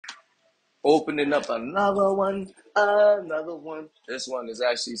Opening up another one, another one. This one is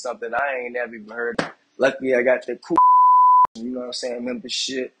actually something I ain't never even heard. Luckily, I got the cool, you know what I'm saying,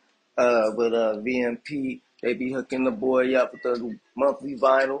 membership with VMP. They be hooking the boy up with the monthly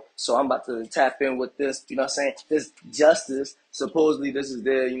vinyl. So I'm about to tap in with this, you know what I'm saying? This Justice. Supposedly, this is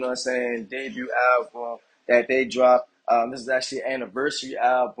their, you know what I'm saying, debut album that they dropped. This is actually an anniversary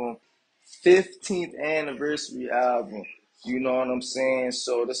album. 15th anniversary album. You know what I'm saying?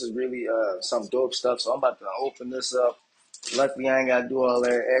 So this is really some dope stuff. So I'm about to open this up. Luckily, I ain't got to do all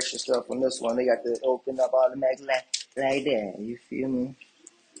that extra stuff on this one. They got to open up automatically like that. You feel me?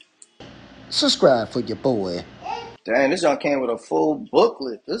 Subscribe for your boy. Dang, this one came with a full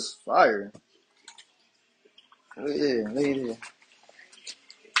booklet. This is fire. Look at this.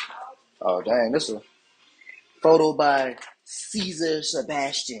 Oh, dang, this is a photo by Caesar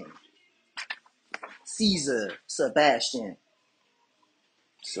Sebastian. Caesar Sebastian.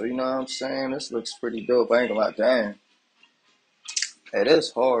 So, you know what I'm saying? This looks pretty dope. I ain't gonna lie, dang. It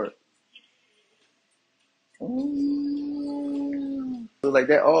is hard. Ooh. Look like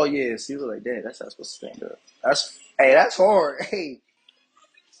that. Oh yeah, see, look like that. That's how it's supposed to stand up. That's hard. Hey,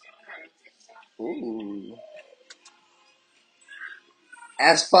 ooh,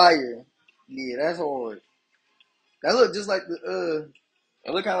 that's fire. Yeah, that's hard. That look just like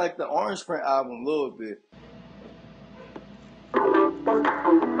it look kind of like the Orange Print album a little bit.